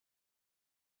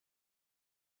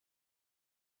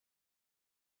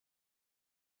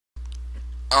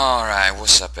Alright,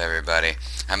 what's up everybody? I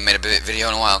haven't made a video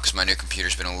in a while because my new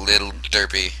computer's been a little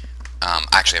derpy.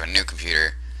 Actually I have a new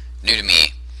computer, new to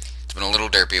me. It's been a little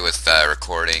derpy with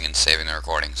recording and saving the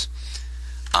recordings.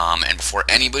 And before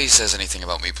anybody says anything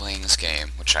about me playing this game,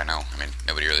 which I know,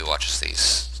 nobody really watches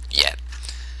these yet.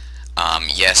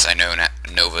 Yes, I know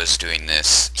Nova's doing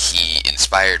this. He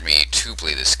inspired me to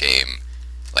play this game.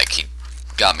 Like, he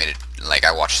got me to,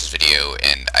 I watched his video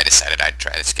and I decided I'd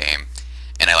try this game.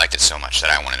 And I liked it so much that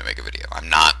I wanted to make a video. I'm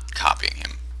not copying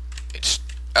him. It's...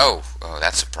 Oh,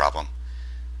 that's a problem.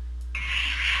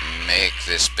 Make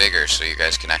this bigger so you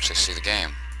guys can actually see the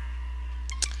game.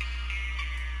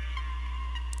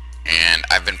 And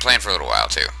I've been playing for a little while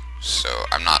too, so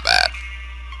I'm not bad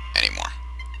anymore.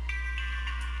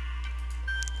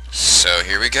 So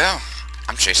here we go.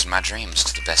 I'm chasing my dreams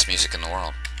to the best music in the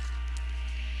world.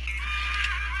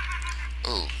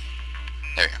 Ooh.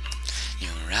 There we go.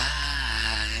 Your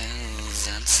eyes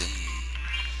and see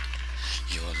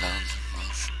your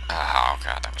love. Oh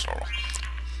god, that was horrible.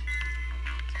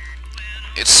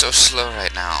 It's so slow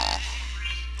right now.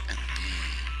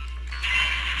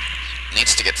 It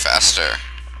needs to get faster.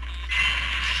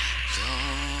 Go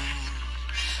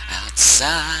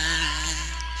outside.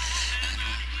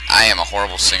 I am a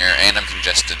horrible singer and I'm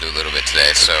congested a little bit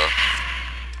today, so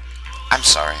I'm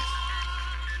sorry.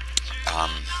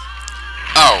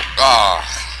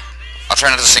 I'll try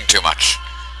not to sing too much,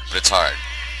 but it's hard.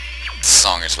 This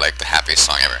song is like the happiest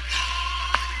song ever.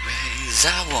 Ways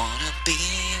I wanna be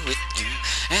with you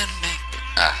and make...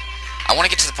 I wanna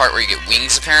get to the part where you get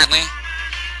wings, apparently,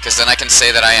 because then I can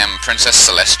say that I am Princess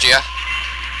Celestia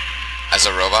as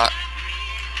a robot.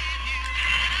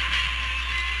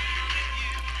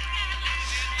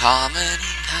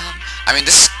 Harmony,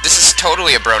 this is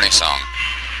totally a Brony song.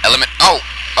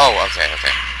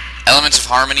 Okay. Elements of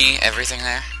harmony, everything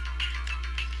there.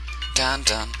 Dun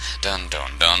dun dun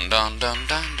dun dun dun dun dun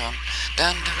dun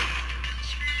dun dun.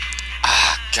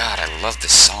 Ah, God, I love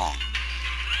this song.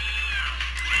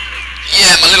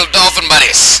 Yeah, my little dolphin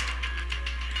buddies.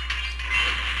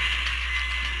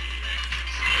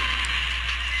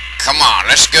 Come on,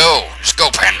 let's go. Let's go,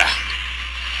 panda.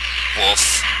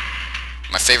 Wolf.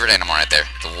 My favorite animal right there,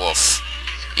 the wolf.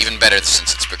 Even better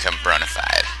since it's become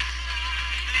bronified.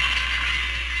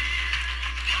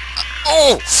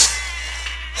 Oh!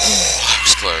 That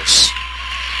was close.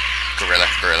 Gorilla.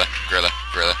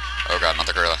 Oh god, not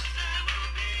the gorilla.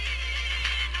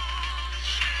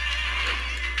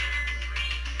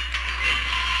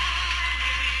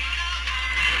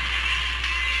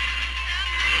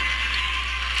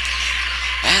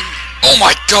 And... oh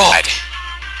my god!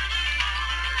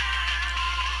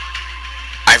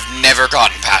 I've never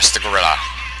gotten past the gorilla.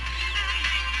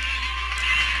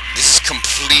 This is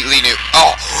completely new.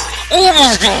 Oh! Oh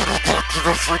my god!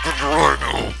 The freaking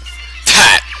Rhino!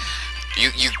 That!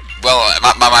 Well,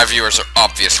 my viewers are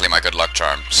obviously my good luck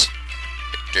charms.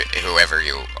 Whoever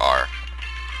you are.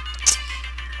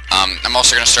 I'm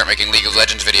also gonna start making League of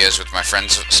Legends videos with my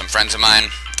friends, some friends of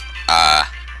mine.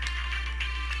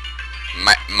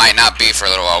 Might not be for a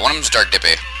little while. One of them's Dark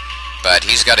Dippy, but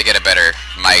he's got to get a better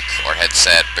mic or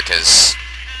headset because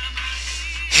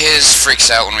his freaks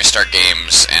out when we start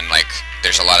games and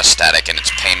there's a lot of static and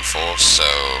it's painful, so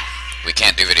we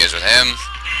can't do videos with him.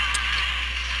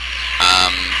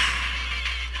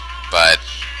 But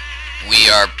we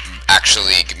are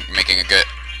actually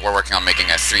we're working on making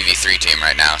a 3v3 team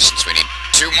right now since we need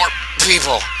 2 more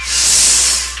people.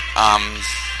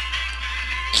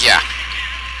 Yeah.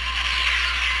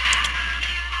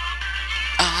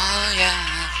 Oh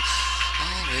yeah,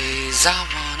 always I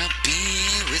wanna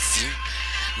be with you,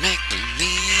 make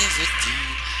believe with you,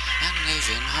 and live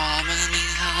in harmony,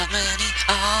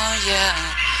 oh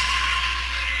yeah.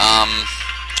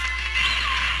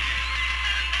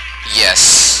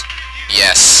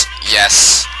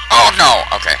 Yes. Oh no,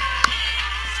 okay.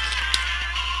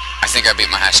 I think I beat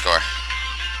my high score.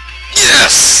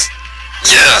 Yes!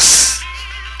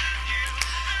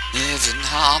 Live in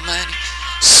harmony.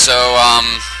 So,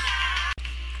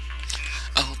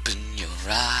 open your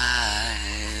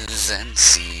eyes and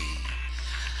see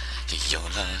your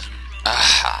love.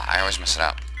 I always mess it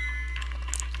up.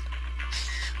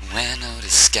 Where no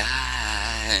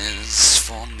disguise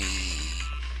for me,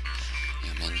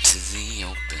 you're into the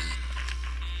open,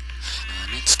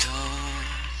 when it's cold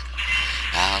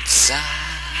outside.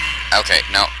 Okay,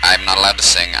 no, I'm not allowed to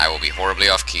sing. I will be horribly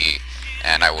off key,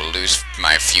 and I will lose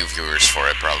my few viewers for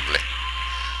it, probably.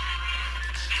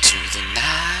 To the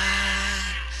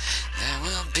night, there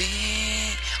will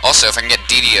be... Also, if I can get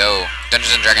DDO,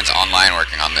 Dungeons & Dragons Online,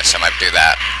 working on this, I might do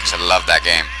that, because I love that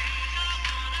game.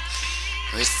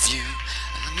 With you,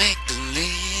 make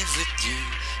believe with you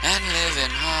and live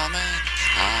in harmony,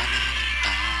 harmony, oh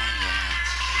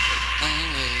yeah.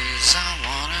 Always I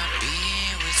wanna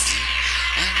be with you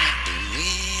and make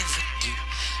believe with you,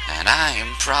 and I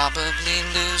am probably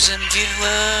losing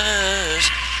viewers.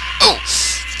 Oh,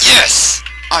 yes!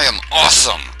 I am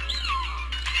awesome!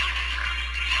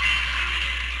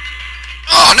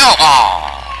 Oh no!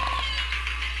 Oh,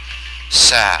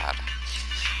 sad.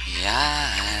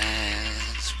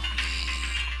 Yes, for me,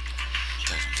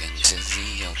 turned into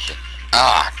the open.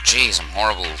 Ah, jeez, I'm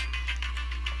horrible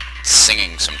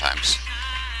singing sometimes.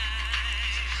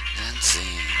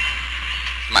 Dancing.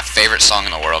 My favorite song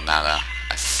in the world now, though.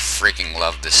 I freaking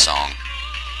love this song.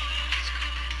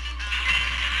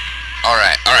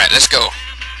 Alright, let's go.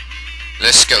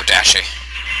 Let's go, Dashy.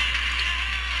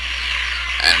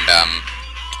 And,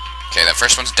 okay, that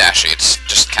first one's Dashy. It's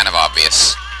just kind of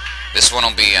obvious. This one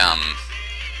will be, I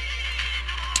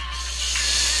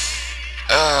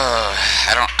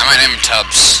might name him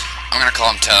Tubbs. I'm gonna call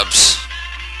him Tubbs.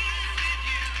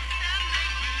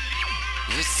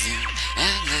 With you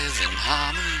and live in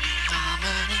harmony,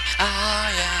 harmony, oh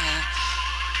yeah.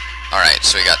 Alright,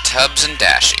 so we got Tubbs and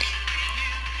Dashy.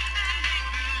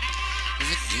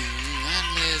 With you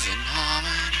and live in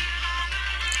harmony,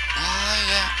 oh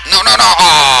yeah. No, no, no!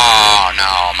 Oh,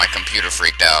 no, my computer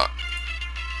freaked out.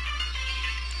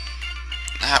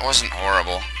 That wasn't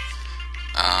horrible.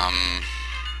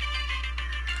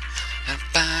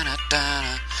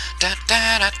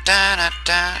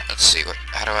 Let's see,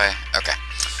 how do I, okay.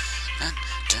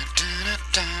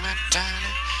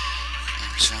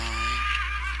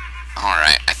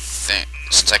 Alright, I think,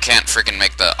 since I can't freaking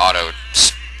make the auto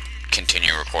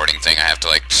continue recording thing, I have to,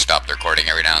 like, stop the recording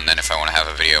every now and then if I want to have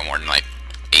a video more than, like,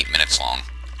 8 minutes long.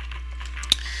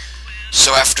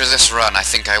 So after this run, I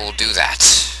think I will do that.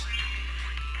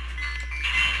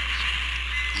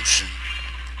 Ocean,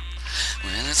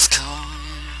 when it's cold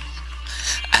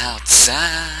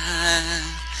outside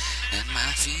and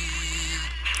my feet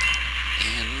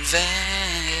in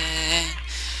vain.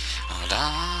 Hold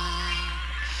on.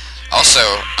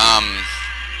 Also,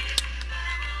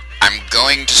 I'm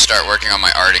going to start working on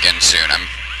my art again soon. I'm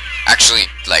actually,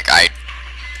 like, I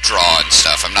draw and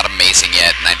stuff. I'm not amazing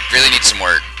yet, and I really need some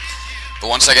work. But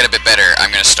once I get a bit better,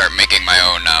 I'm going to start making my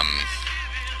own,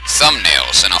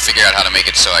 thumbnails, and I'll figure out how to make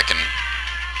it so I can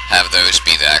have those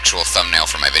be the actual thumbnail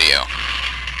for my video.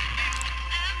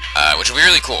 Which will be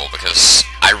really cool, because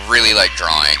I really like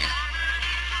drawing.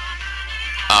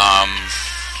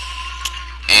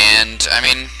 And, I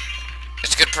mean,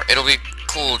 it's good, it'll be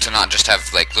cool to not just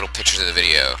have, like, little pictures of the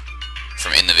video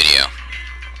from in the video.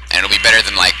 And it'll be better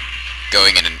than, like,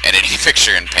 going in and editing a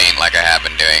picture in Paint like I have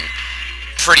been doing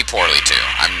pretty poorly, too.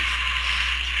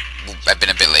 I've been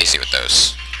a bit lazy with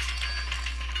those.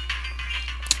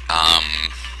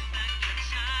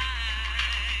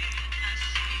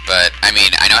 But, I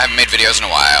mean, I know I haven't made videos in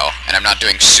a while, and I'm not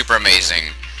doing super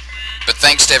amazing, but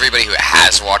thanks to everybody who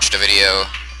has watched a video,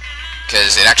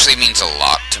 because it actually means a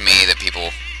lot to me that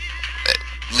people at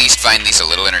least find these a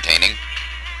little entertaining.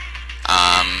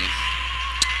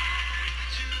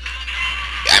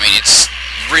 I mean, it's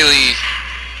really,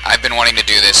 I've been wanting to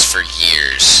do this for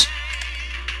years.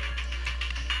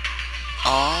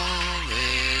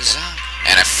 Always,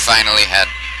 and I finally had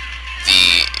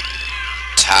the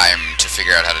time to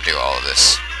figure out how to do all of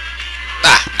this.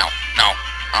 Ah, no, no.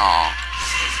 Aw.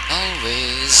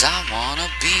 Always I wanna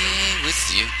be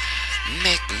with you,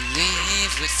 make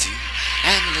believe with you,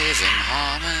 and live in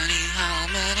harmony,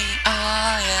 harmony,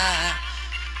 oh yeah.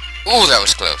 Ooh, that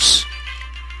was close.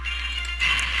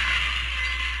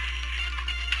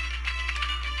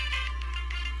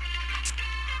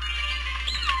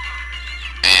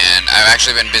 And I've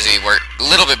actually been busy, a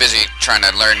little bit busy trying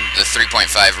to learn the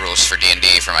 3.5 rules for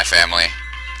D&D for my family.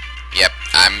 Yep,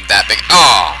 I'm that big,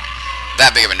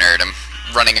 that big of a nerd. I'm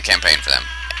running a campaign for them.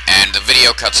 And the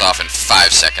video cuts off in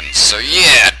 5 seconds, so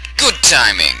yeah, good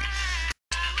timing.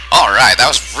 Alright, that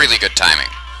was really good timing.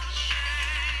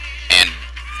 And,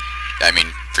 I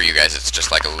mean, for you guys, it's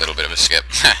just like a little bit of a skip.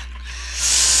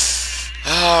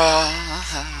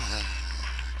 I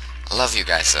love you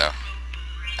guys, though.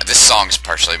 This song is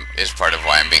part of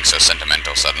why I'm being so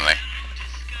sentimental suddenly.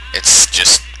 It's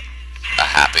just a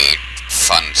happy,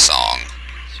 fun song.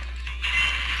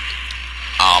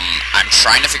 I'm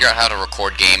trying to figure out how to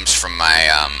record games from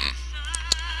my,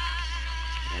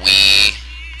 Wii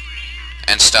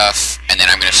and stuff, and then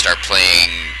I'm gonna start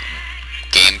playing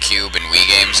GameCube and Wii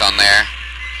games on there.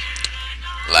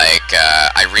 Like,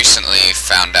 I recently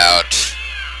found out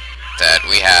that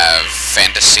we have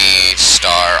Phantasy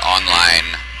Star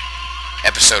Online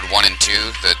Episode 1 and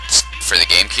 2, the for the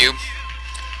GameCube,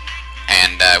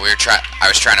 and I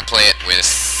was trying to play it with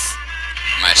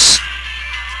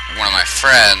one of my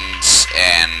friends,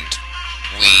 and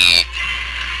we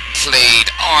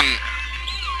played on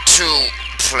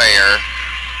 2-player,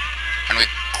 and we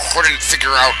couldn't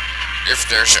figure out if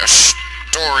there's a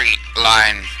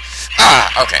storyline.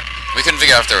 Okay. We couldn't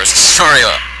figure out if there was a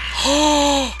storyline.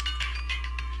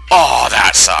 Oh,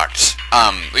 that sucked.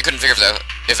 We couldn't figure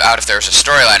out if there was a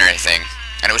storyline or anything,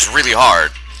 and it was really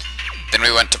hard. Then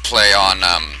we went to play on,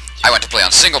 I went to play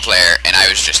on single player, and I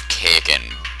was just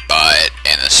kicking butt,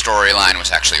 and the storyline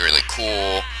was actually really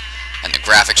cool, and the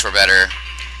graphics were better.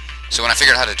 So when I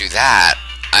figured out how to do that,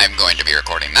 I'm going to be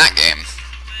recording that game,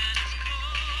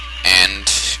 and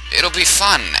it'll be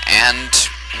fun, and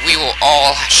we will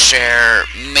all share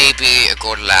maybe a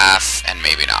good laugh, and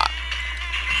maybe not.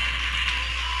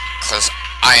 Because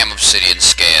I am Obsidian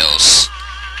Scales,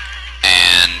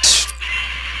 and...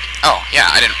 oh, yeah,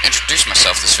 I didn't introduce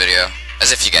myself this video,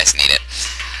 as if you guys need it.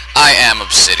 I am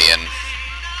Obsidian.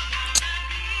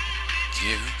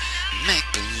 You make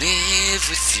believe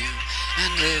with you,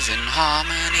 and live in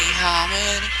harmony,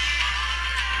 harmony.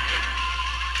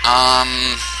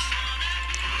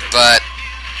 But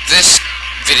this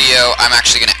video, I'm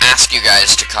actually going to ask you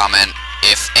guys to comment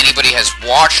if anybody has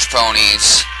watched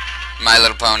Ponies, My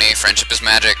Little Pony, Friendship is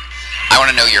Magic. I want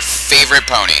to know your favorite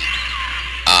pony.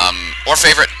 Or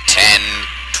favorite 10,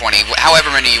 20,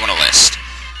 however many you want to list.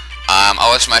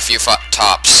 I'll list my few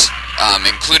tops,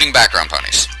 including background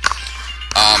ponies.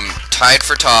 Tied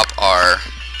for top are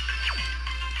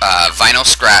Vinyl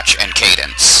Scratch and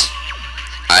Cadence.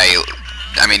 I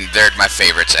mean, they're my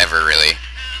favorites ever, really.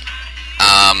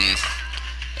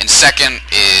 In second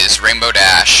is Rainbow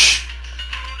Dash,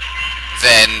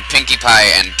 then Pinkie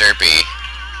Pie and Derpy,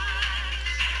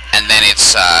 and then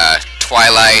it's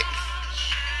Twilight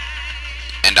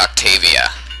and Octavia.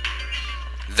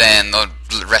 Then the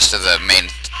rest of the main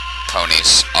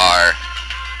ponies are...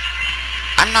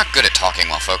 I'm not good at talking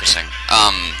while focusing.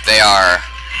 They are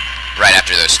right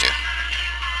after those two.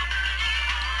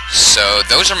 So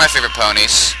those are my favorite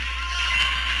ponies.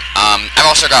 I've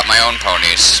also got my own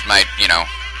ponies, my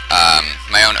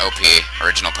own OP,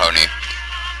 original pony.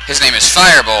 His name is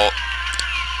Firebolt,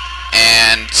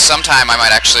 and sometime I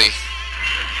might actually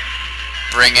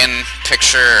bring in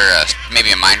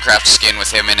maybe a Minecraft skin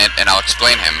with him in it, and I'll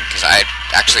explain him, because I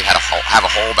actually have a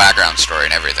whole background story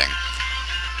and everything.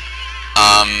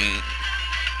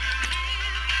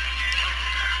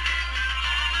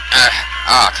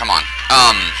 Come on.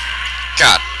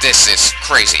 God, this is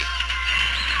crazy.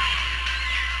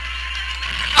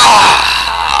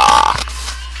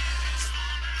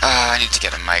 I need to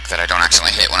get a mic that I don't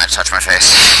accidentally hit when I touch my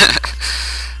face.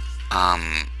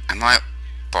 I might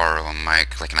borrow a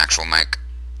mic, like an actual mic.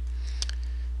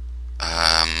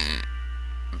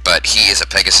 But he is a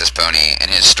Pegasus pony, and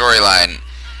his storyline,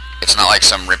 it's not like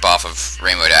some rip-off of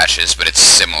Rainbow Dash's, but it's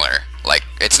similar. Like,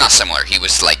 it's not similar, he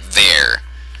was, like, there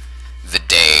the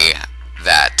day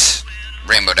that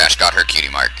Rainbow Dash got her cutie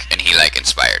mark, and he, like,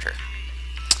 inspired her.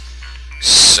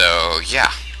 So,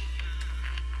 yeah.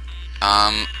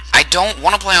 I don't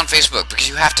want to play on Facebook, because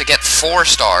you have to get 4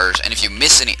 stars, and if you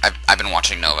miss any... I've been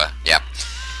watching Nova, yeah.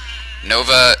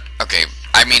 Nova, okay,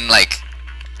 I mean, like...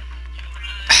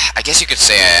 I guess you could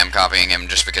say I am copying him,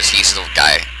 just because he's the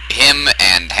guy... Him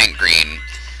and Hank Green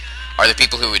are the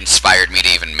people who inspired me to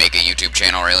even make a YouTube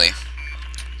channel, really.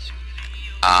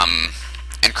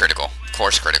 And Critical. Of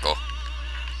course, Critical.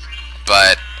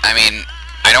 But, I mean,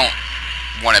 I don't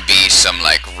want to be some,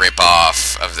 like,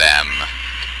 rip-off of them.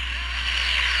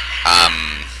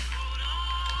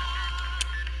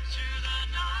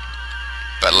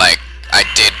 But, like, I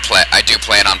do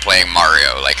plan on playing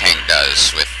Mario, like Hank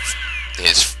does, with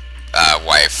his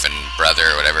wife and brother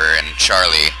or whatever, and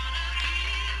Charlie.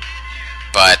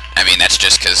 But, I mean, that's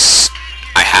just because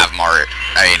I have Mario.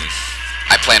 I mean,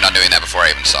 I planned on doing that before I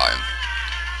even saw him.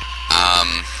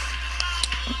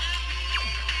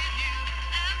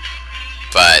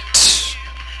 But,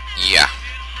 yeah.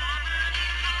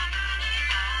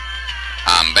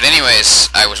 But anyways,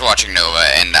 I was watching Nova,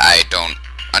 and I don't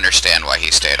understand why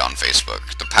he stayed on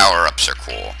Facebook. The power-ups are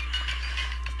cool.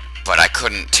 But I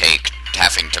couldn't take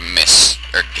having to miss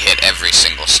or hit every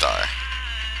single star.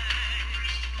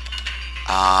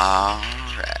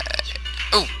 Alright.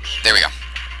 Ooh, there we go.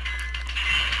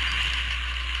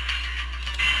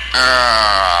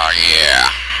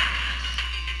 Yeah.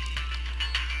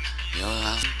 Your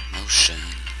love motion.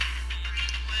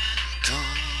 Go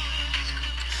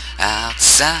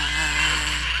outside.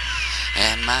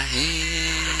 And my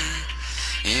head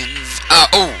in...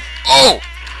 Oh!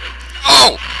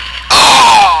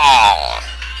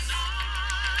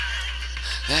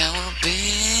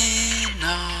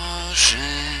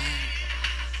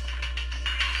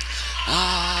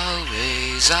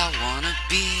 'cause I wanna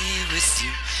be with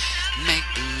you, make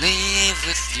believe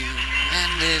with you,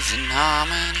 and live in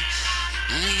harmony.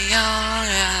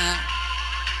 Yeah.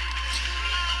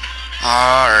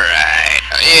 Alright,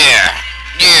 yeah.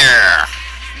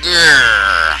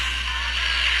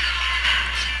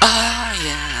 Oh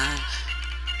yeah.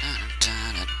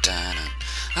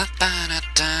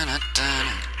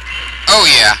 Oh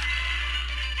yeah.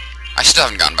 I still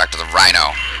haven't gone back to the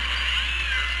Rhino.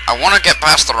 I want to get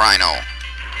past the Rhino.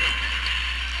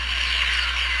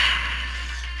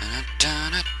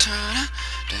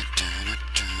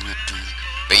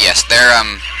 But yes,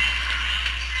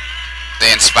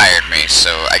 they inspired me,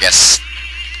 so I guess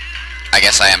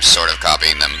I am sort of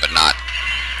copying them, but not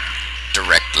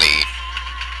directly.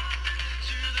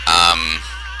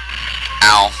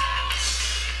 Ow.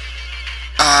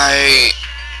 I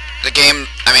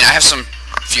have some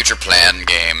future plan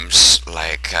games,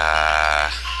 like,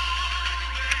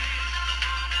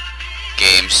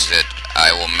 games that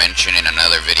I will mention in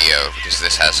another video, because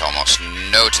this has almost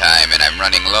no time, and I'm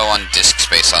running low on disk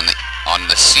space on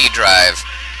the C drive,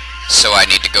 so I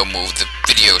need to go move the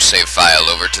video save file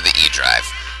over to the E drive.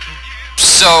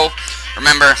 So,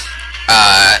 remember,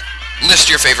 list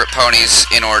your favorite ponies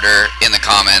in order in the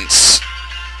comments.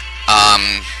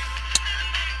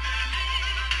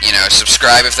 You know,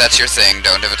 subscribe if that's your thing,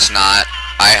 don't if it's not.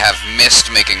 I have missed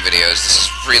making videos, this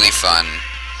is really fun.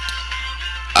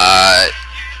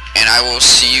 And I will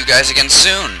see you guys again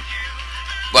soon.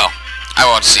 Well, I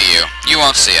won't see you. You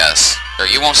won't see us. Or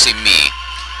you won't see me.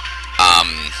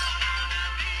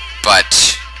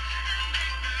 But...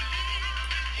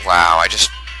 wow, I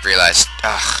just realized...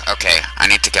 okay, I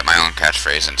need to get my own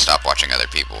catchphrase and stop watching other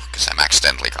people, because I'm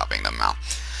accidentally copying them now.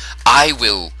 I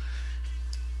will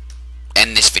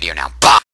end this video now. Bye!